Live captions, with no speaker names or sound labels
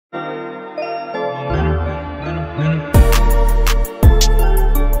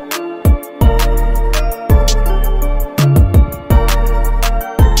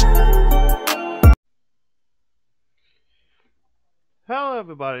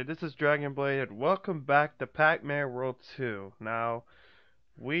everybody, this is Dragon Blade and welcome back to Pac-Man World 2. Now,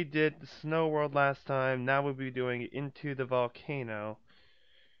 we did the Snow World last time, now we'll be doing Into the Volcano.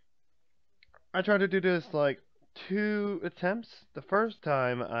 I tried to do this like 2 attempts. The first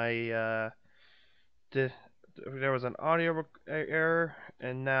time did, there was an audio error,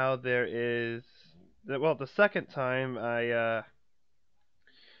 and now there is, well, the second time I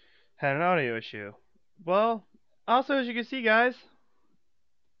had an audio issue. Well, also as you can see guys,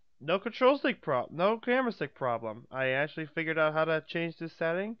 no no camera stick problem. I actually figured out how to change this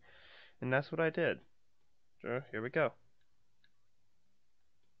setting, and that's what I did. So here we go.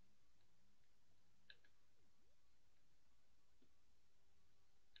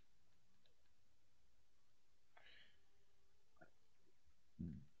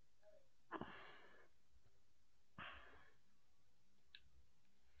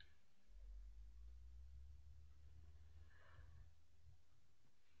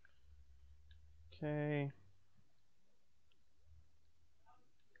 Okay.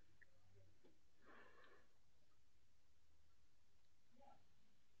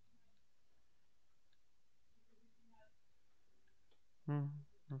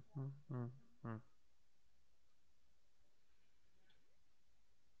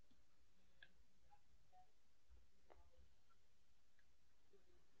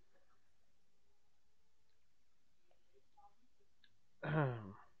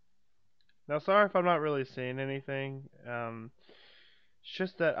 Now, sorry if I'm not really saying anything. It's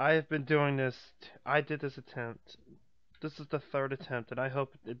just that I have been doing this. I did this attempt. This is the third attempt, and I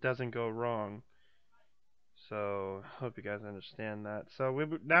hope it doesn't go wrong. So, hope you guys understand that. So,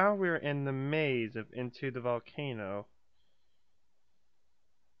 now we're in the maze of Into the Volcano.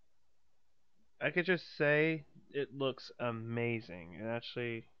 I could just say it looks amazing. It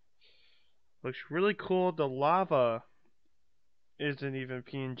actually looks really cool. The lava isn't even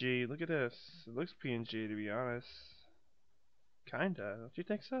PNG. Look at this. It looks PNG to be honest. Kinda. Don't you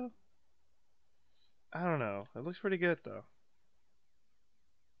think so? I don't know. It looks pretty good though.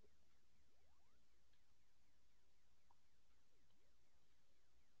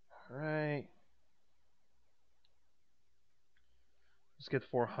 Alright. Let's get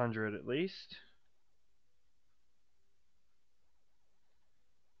 400 at least.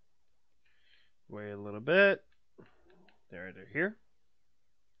 Wait a little bit. They're here.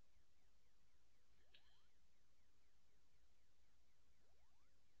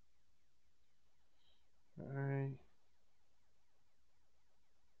 Alright.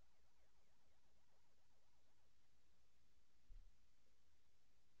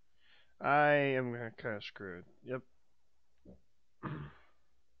 I am kind of screwed. Yep.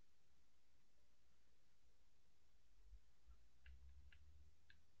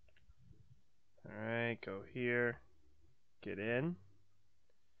 Alright, go here. Get in.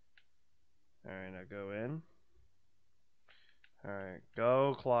 Alright, now go in. Alright,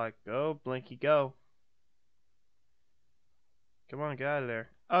 go clock, go Blinky, go. Come on, get out of there.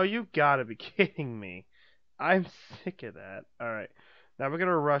 Oh, you gotta be kidding me. I'm sick of that. Alright, now we're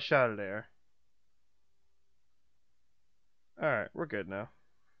gonna rush out of there. Alright, we're good now.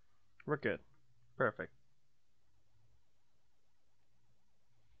 We're good. Perfect.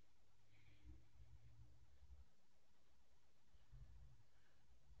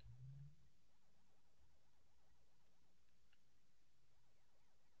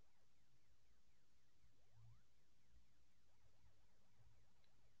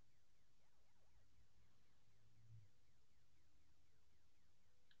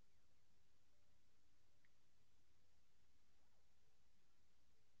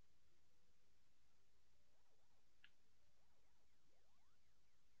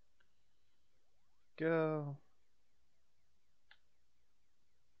 Go.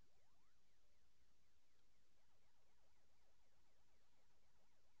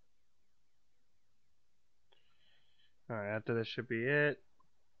 Alright, after this should be it.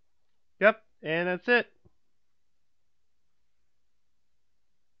 Yep, and that's it.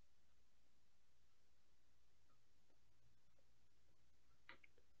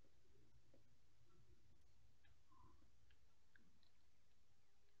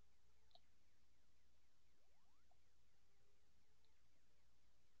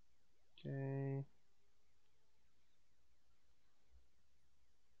 Okay.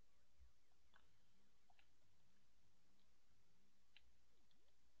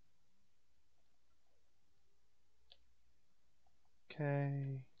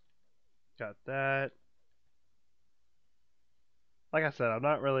 Okay. Got that. Like I said, I'm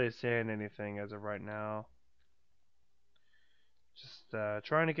not really saying anything as of right now. Just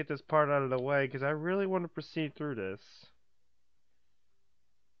trying to get this part out of the way because I really want to proceed through this.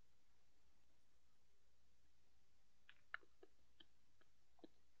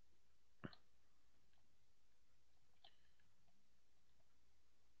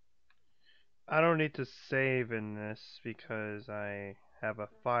 I don't need to save in this because I have a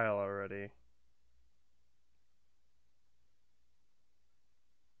file already.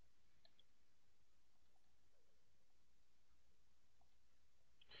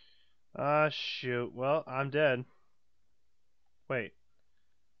 Ah, shoot. Well, I'm dead. Wait.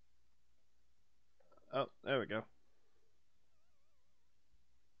 Oh, there we go.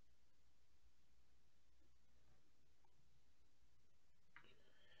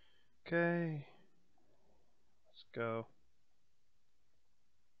 Okay. Let's go.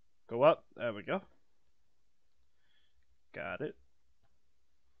 Go up. There we go. Got it.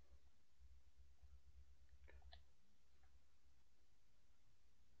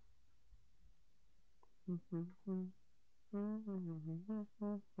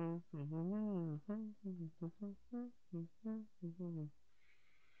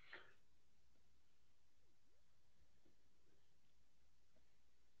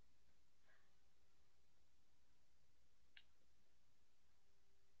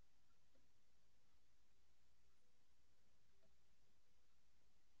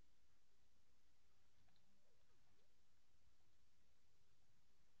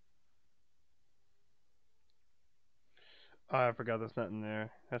 Oh, I forgot there's nothing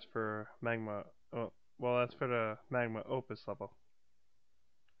there. That's for magma. Oh, well, that's for the magma opus level.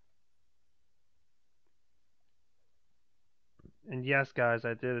 And yes, guys,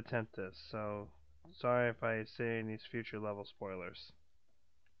 I did attempt this, so sorry if I say any future level spoilers.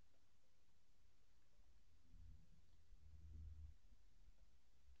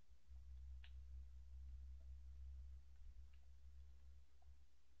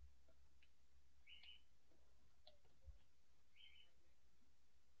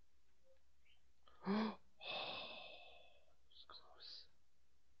 It's close.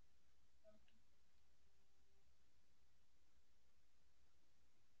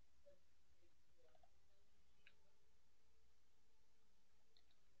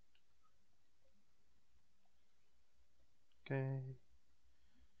 Okay.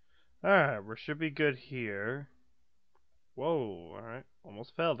 Alright, we should be good here. Whoa, alright.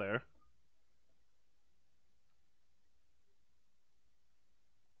 Almost fell there.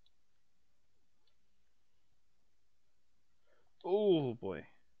 Oh boy.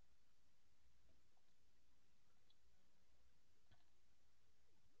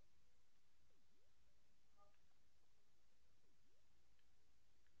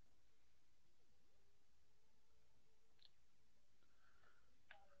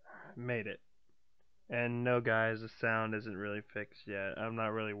 Made it. And no, guys, the sound isn't really fixed yet. I'm not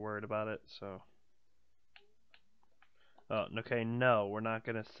really worried about it, so. Oh, okay, no, we're not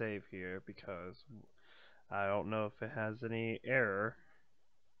gonna save here because I don't know if it has any error.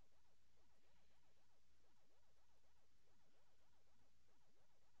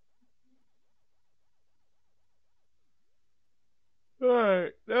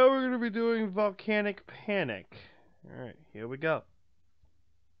 Alright, now we're gonna be doing Volcanic Panic. Alright, here we go.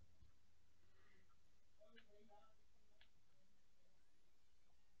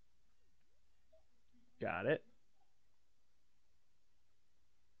 Got it.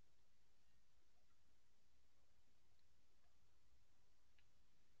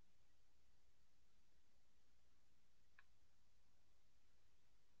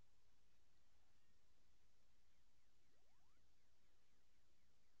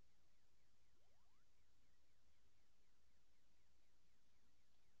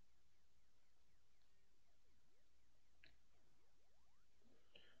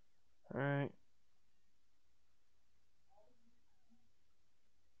 Alright,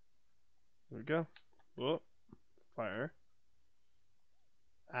 here we go. Whoop, fire.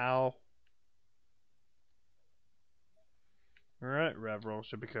 Ow. Alright, rev roll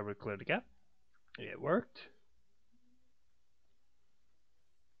should be covered clear to gap. It worked.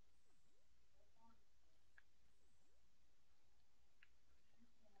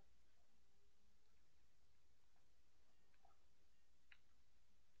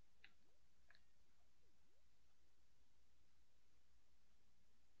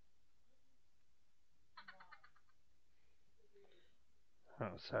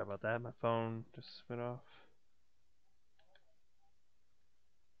 Oh, sorry about that. My phone just went off.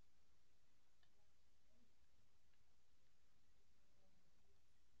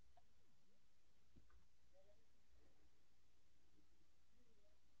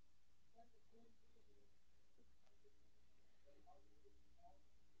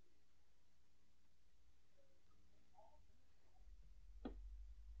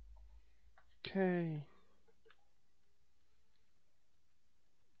 Okay.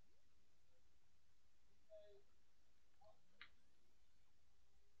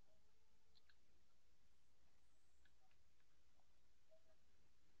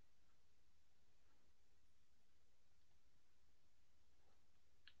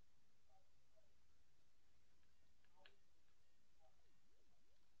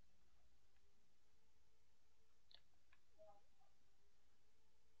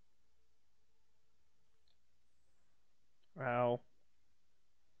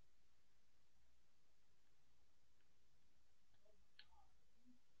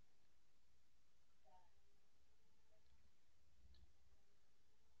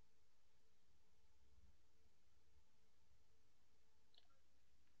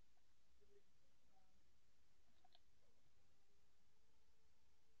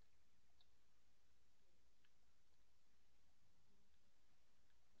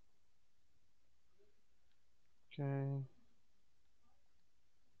 Okay.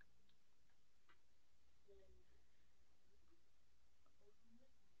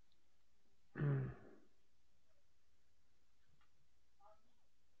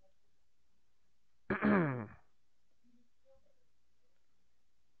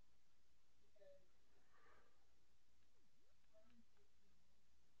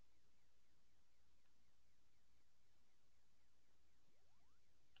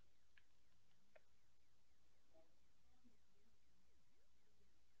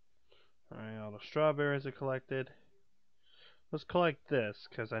 Alright, all the strawberries are collected. Let's collect this,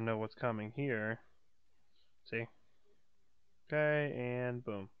 because I know what's coming here. See? Okay, and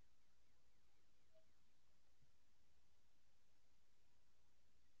boom.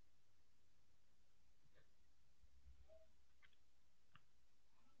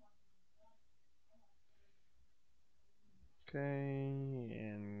 Okay,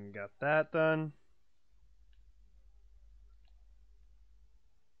 and got that done.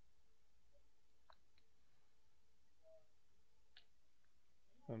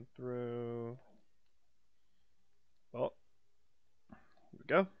 Come through. Oh, here we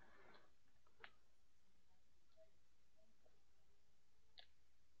go.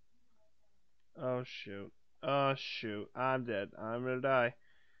 Oh shoot. Oh shoot. I'm dead. I'm gonna die.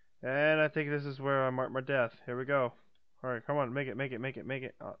 And I think this is where I mark my death. Here we go. Alright, come on, make it, make it, make it, make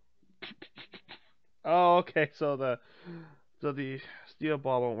it. Oh, okay, so the steel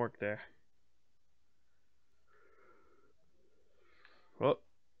ball won't work there. Oh,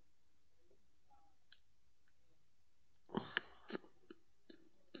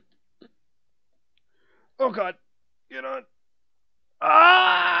 oh god. Get on.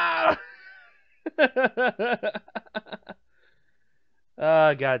 Ah!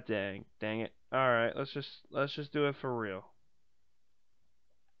 Ah, god dang. Dang it. Alright, let's just do it for real.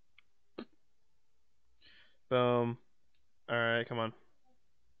 Boom. Alright, come on.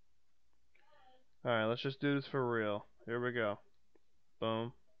 Alright, let's just do this for real. Here we go.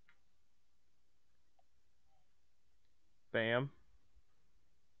 Boom. Bam.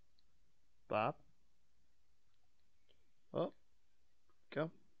 Bop. Oh,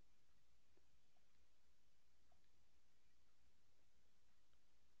 go.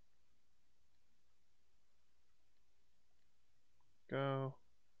 Go.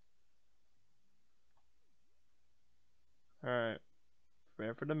 Alright.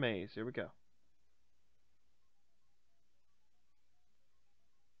 Prepare for the maze. Here we go.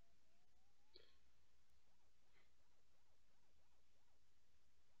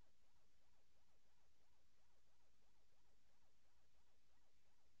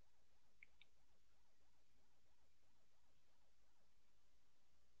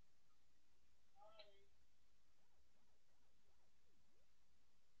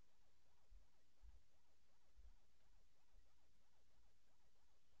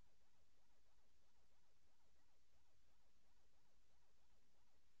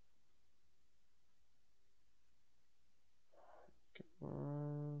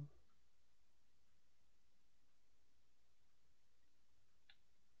 Um,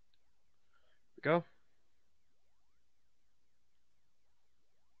 go.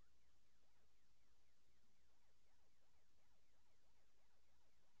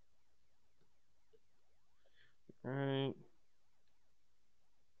 Alright.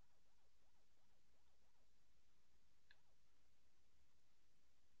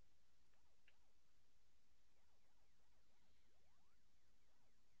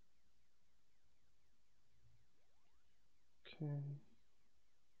 Okay.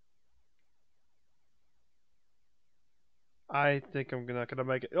 I think I'm not gonna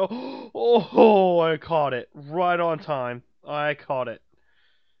make it. Oh, oh, I caught it right on time. I caught it.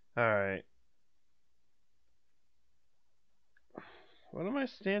 All right. What am I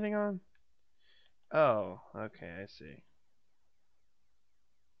standing on? Oh, okay, I see.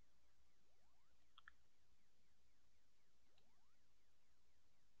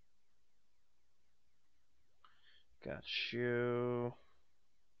 Got you.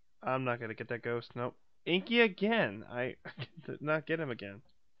 I'm not gonna get that ghost. Nope. Inky again. I did not get him again.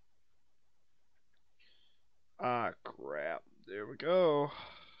 Ah, crap. There we go.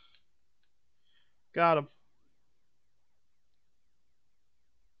 Got him.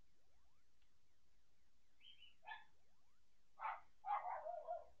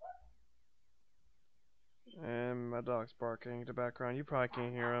 And my dog's barking in the background. You probably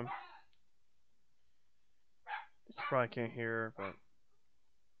can't hear him. You probably can't hear, but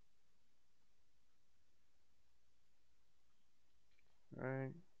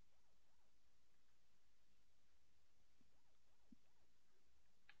alright.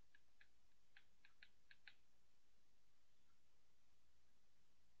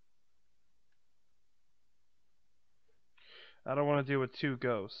 I don't want to deal with two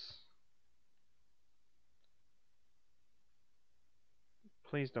ghosts.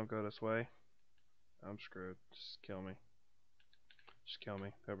 Please don't go this way. I'm screwed. Just kill me. Just kill me.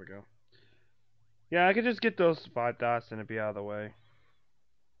 There we go. Yeah, I could just get those 5 dots and it'd be out of the way.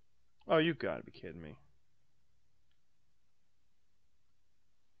 Oh, you gotta be kidding me.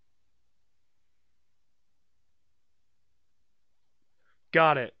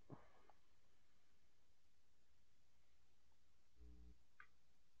 Got it.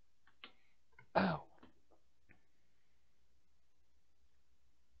 Ow.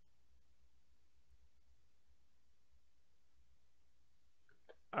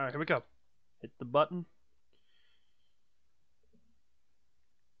 Alright, here we go. Hit the button.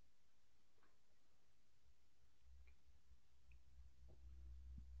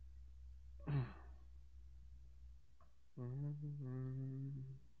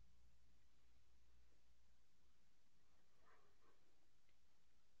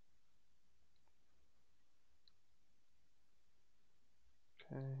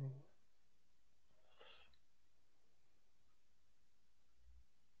 Okay.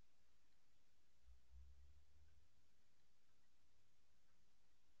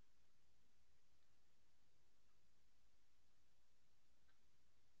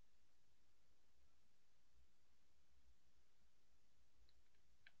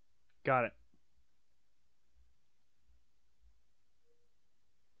 Got it.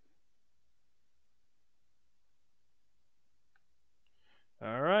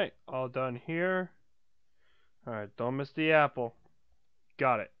 Alright, all done here. Alright, don't miss the apple.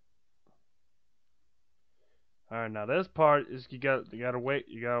 Got it. Alright, now this part is you gotta wait,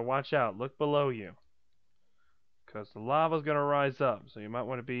 you gotta watch out. Look below you. Because the lava's gonna rise up, so you might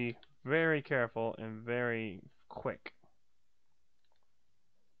want to be very careful and very quick.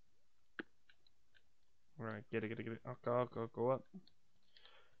 Alright, get it. Go up.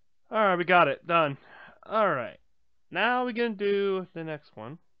 Alright, we got it. Done. Alright. Now we're gonna do the next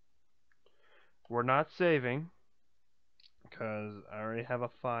one. We're not saving. Because I already have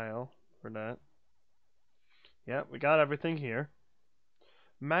a file for that. Yep, we got everything here.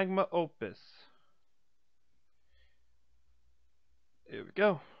 Magma Opus. Here we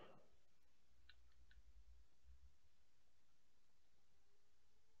go.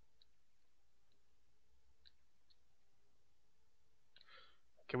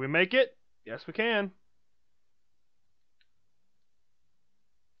 Can we make it? Yes, we can.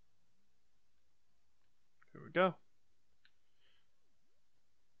 Here we go.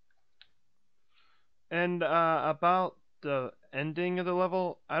 And about the ending of the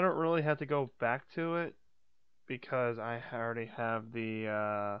level, I don't really have to go back to it because I already have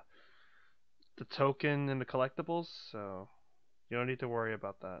the token and the collectibles, so you don't need to worry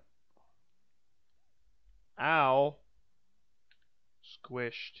about that. Ow!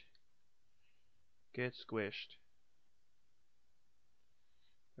 Squished. Get squished.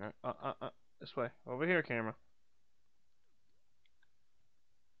 Alright, this way. Over here, camera.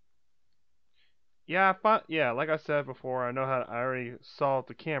 Yeah, like I said before, I already solved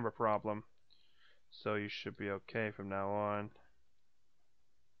the camera problem. So you should be okay from now on.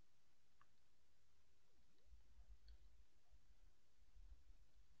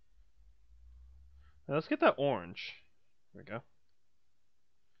 Now let's get that orange. There we go.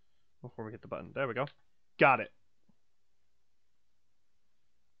 Before we hit the button. There we go. Got it.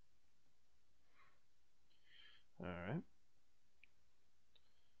 Alright.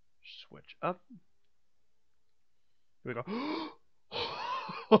 Switch up. Here we go.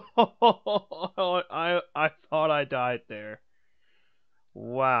 I thought I died there.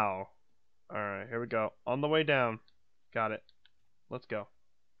 Wow. Alright, here we go. On the way down. Got it. Let's go.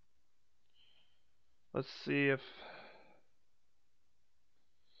 Let's see if...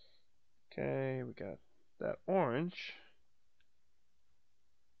 Okay, we got that orange.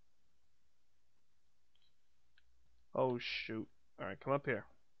 Oh, shoot. Alright, come up here.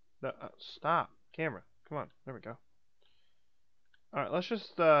 Stop. Camera. Come on. There we go. Alright, let's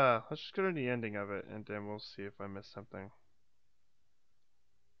just go to the ending of it, and then we'll see if I missed something.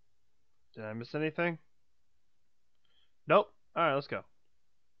 Did I miss anything? Nope. Alright, let's go.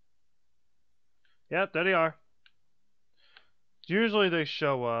 Yep, there they are. Usually they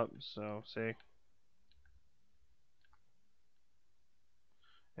show up, so see.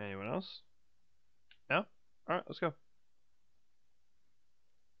 Anyone else? No? Alright, let's go.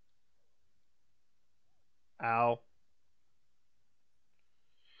 Ow.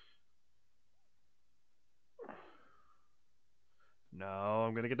 No,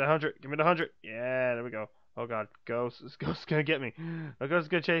 I'm gonna get the 100. Give me the 100. Yeah, there we go. Oh god, ghost. This ghost's gonna get me. The ghost's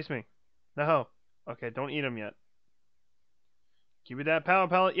gonna chase me. No. Okay, don't eat him yet. Give me that power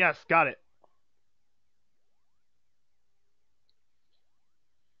pellet. Yes, got it.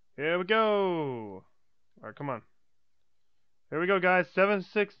 Here we go. Alright, come on. Here we go, guys.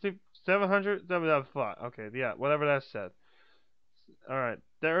 760, 700, okay, yeah, whatever that said. Alright,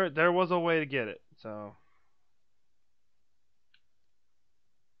 there was a way to get it, so.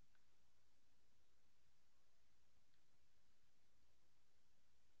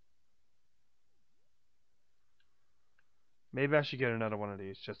 Maybe I should get another one of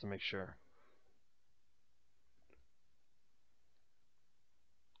these just to make sure.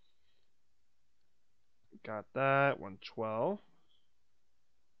 Got that. 112.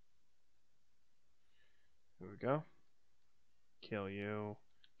 Here we go. Kill you.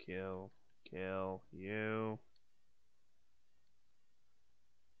 Kill you.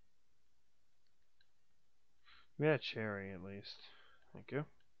 Give me a cherry at least. Thank you.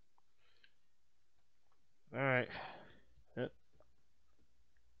 Alright. Yep.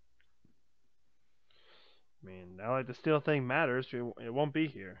 I mean, now like the steel thing matters, it won't be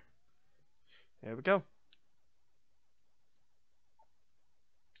here. There we go.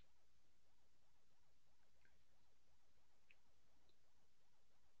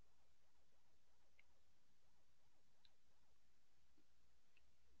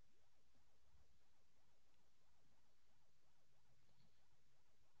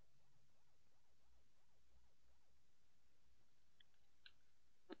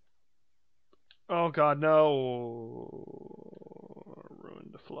 Oh god, no.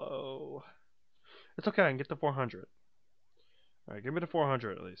 Ruined the flow. It's okay, I can get the 400. Alright, give me the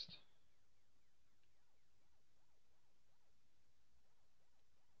 400 at least.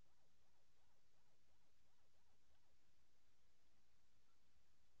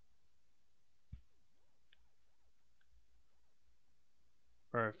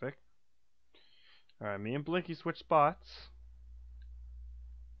 Perfect. Alright, me and Blinky switch spots.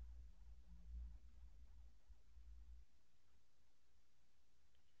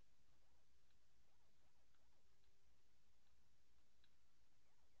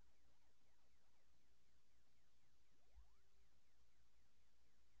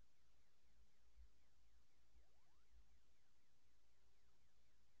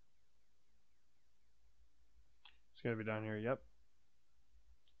 It's gonna be down here, yep.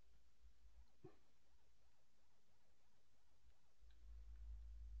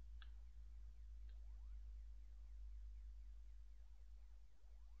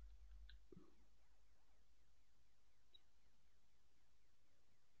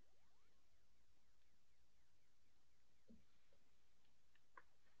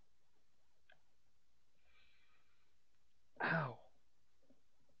 Ow.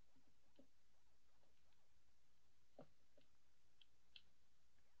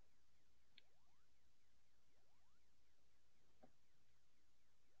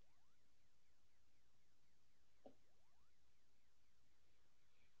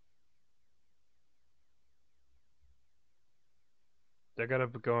 They're gonna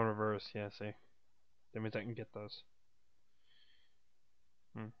go in reverse, yeah, see. That means I can get those.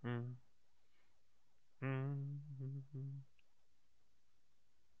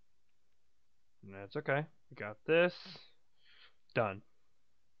 That's okay. We got this. Done.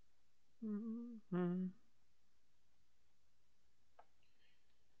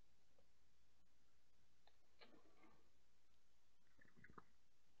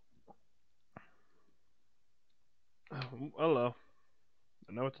 Oh, hello.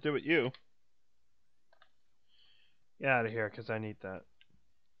 I know what to do with you. Get out of here, because I need that.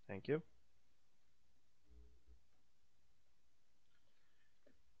 Thank you.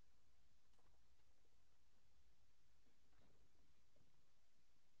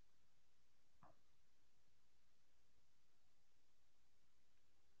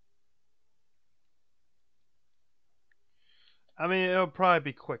 I mean, it'll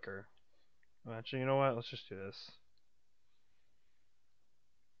probably be quicker. Actually, you know what? Let's just do this.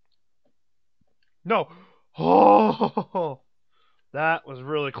 No! Oh! That was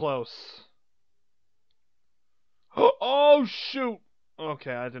really close. Oh, shoot!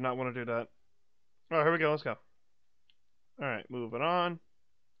 Okay, I did not want to do that. Alright, here we go. Let's go. Alright, moving on.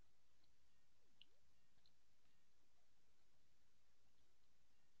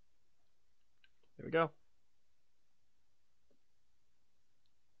 Here we go.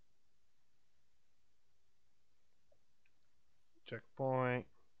 Checkpoint.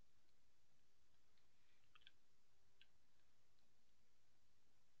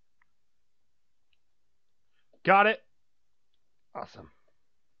 Got it. Awesome.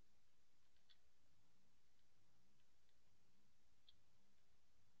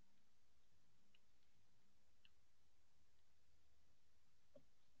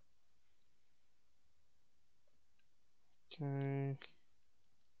 Okay.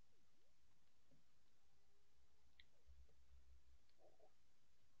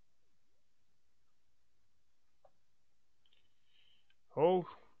 Oh.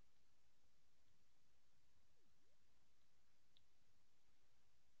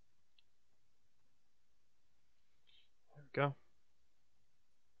 There we go.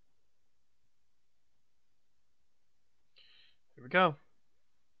 Here we go.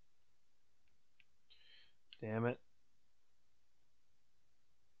 Damn it.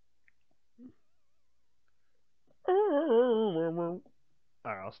 Alright,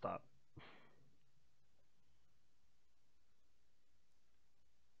 I'll stop.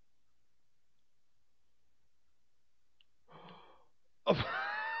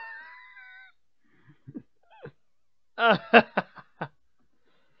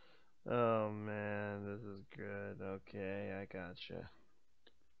 Oh man, this is good. Okay, I gotcha.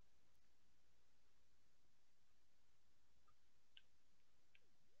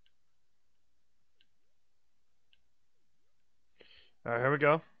 Alright, here we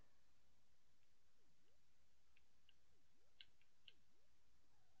go.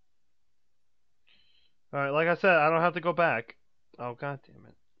 Alright, like I said, I don't have to go back. Oh, god damn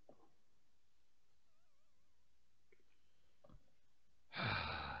it.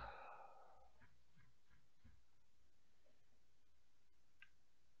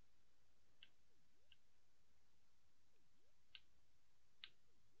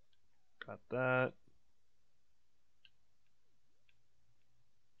 Got that.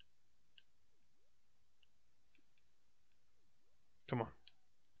 Come on.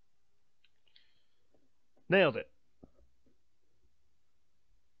 Nailed it.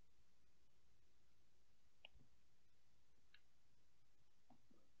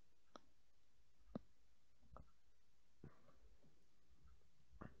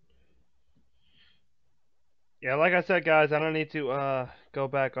 Yeah, like I said, guys, I don't need to go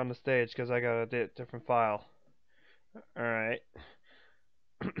back on the stage because I got a different file. Alright.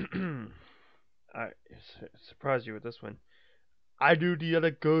 I surprise you with this one. I knew the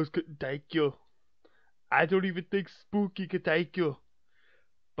other girls couldn't take you. I don't even think Spooky could take you.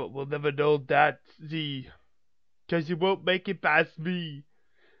 But we'll never know that, Z. Cause you won't make it past me.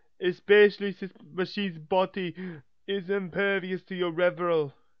 Especially since Machine's body is impervious to your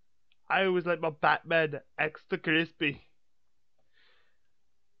reveral. I always like my Pac-Man extra crispy.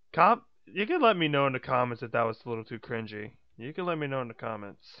 You can let me know in the comments if that was a little too cringy. You can let me know in the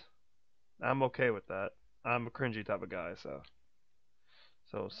comments. I'm okay with that. I'm a cringy type of guy, so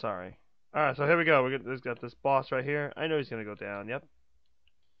sorry. Alright, so here we go. We've got this boss right here. I know he's gonna go down, yep.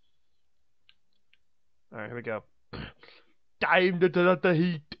 Alright, here we go. Time to turn up the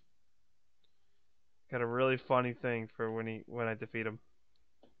heat. Got a really funny thing for when I defeat him.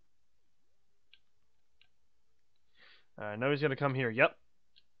 Alright, I know he's gonna come here, yep.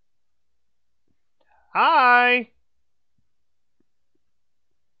 Hi!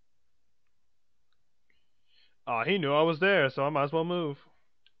 Oh, he knew I was there, so I might as well move.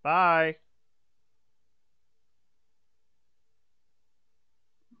 Bye!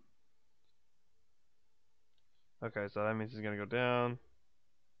 Okay, so that means he's gonna go down.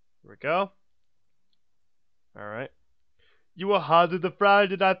 Here we go. Alright. You were harder to fry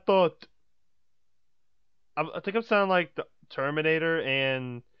than I thought. I think I'm sounding like the Terminator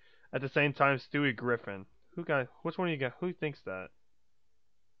and at the same time Stewie Griffin. Which one of you got? Who thinks that?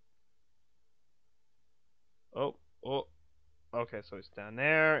 Oh, oh. Okay, so he's down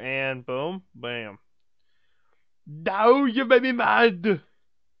there and boom, bam. No, you made me mad!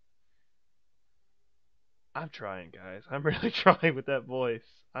 I'm trying, guys. I'm really trying with that voice.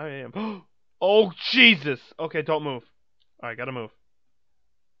 I am. Oh, Jesus! Okay, don't move. Alright, gotta move.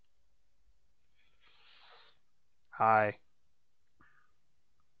 Hi.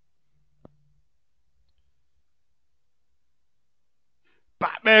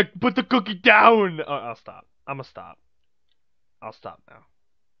 Batman, put the cookie down! Oh, I'll stop. I'm gonna stop. I'll stop now.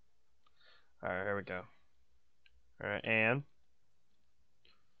 Alright, here we go. Alright, and...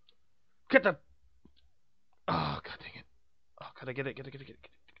 Get the... Oh, god dang it. Oh, gotta get it, get it.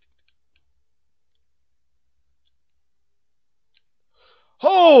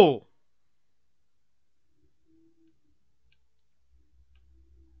 Oh!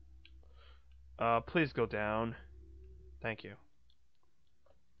 Please go down. Thank you.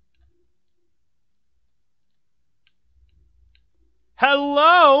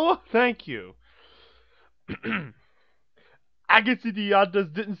 Hello! Thank you. I guess the others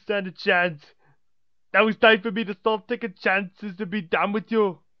didn't stand a chance. Now it's time for me to start taking chances to be done with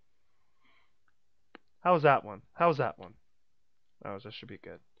you. How's that one? How's that one? Oh, that should be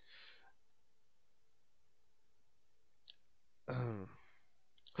good.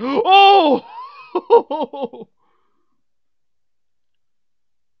 Oh!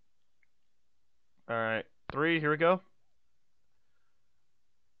 Alright. 3, here we go.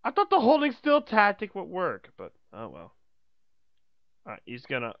 I thought the holding still tactic would work, but oh well. Alright, he's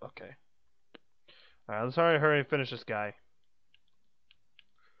gonna. Okay. Alright, let's hurry and finish this guy.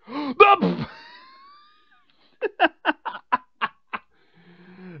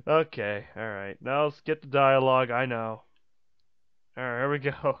 Okay, alright. Now let's get the dialogue. I know. Alright, here we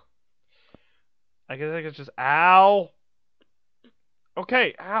go. I guess I could just. Ow!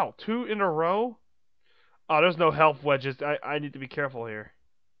 Okay, ow. 2 in a row? Oh, there's no health wedges. I need to be careful here.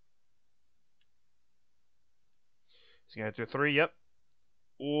 He's gonna do 3, yep.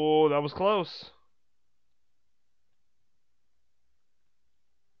 Oh, that was close.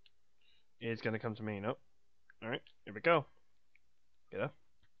 He's gonna come to me. Nope. Alright, here we go. Get up.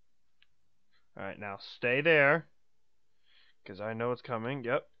 Alright, now stay there. Because I know it's coming.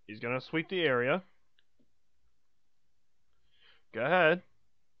 Yep, he's gonna sweep the area. Go ahead.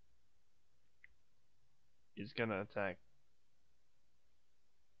 He's gonna attack.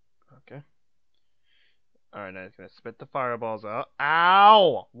 Okay. Alright, now he's gonna spit the fireballs out.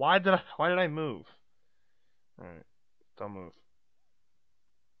 Ow! Why did I move? Alright, don't move.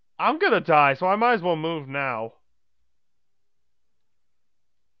 I'm gonna die, so I might as well move now.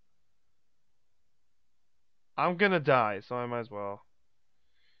 I'm gonna die, so I might as well.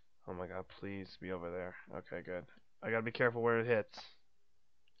 Oh my god, please be over there. Okay, good. I gotta be careful where it hits.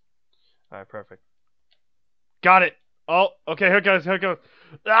 Alright, perfect. Got it! Oh, okay, here it goes, here it goes.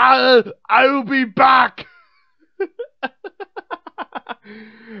 Ah, I will be back!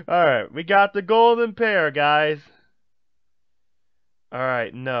 Alright, we got the golden pair, guys.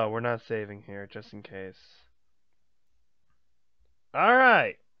 Alright, no, we're not saving here, just in case.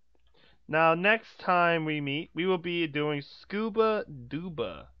 Alright. Now, next time we meet, we will be doing Scuba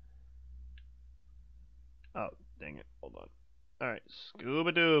Dooba. Oh, dang it. Hold on. Alright,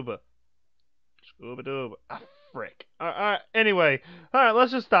 Scuba Dooba. Scuba Dooba. Ah, frick. Alright, anyway. Alright,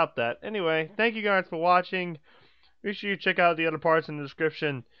 let's just stop that. Anyway, thank you guys for watching. Be sure you check out the other parts in the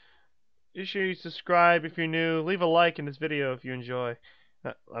description. Be sure you subscribe if you're new. Leave a like in this video if you enjoy.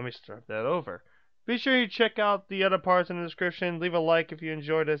 Let me start that over. Be sure you check out the other parts in the description. Leave a like if you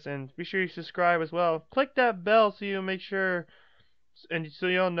enjoyed this, and be sure you subscribe as well. Click that bell so you make sure, and so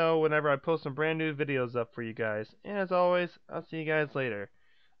you'll know whenever I post some brand new videos up for you guys. And as always, I'll see you guys later.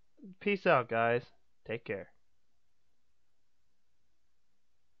 Peace out, guys. Take care.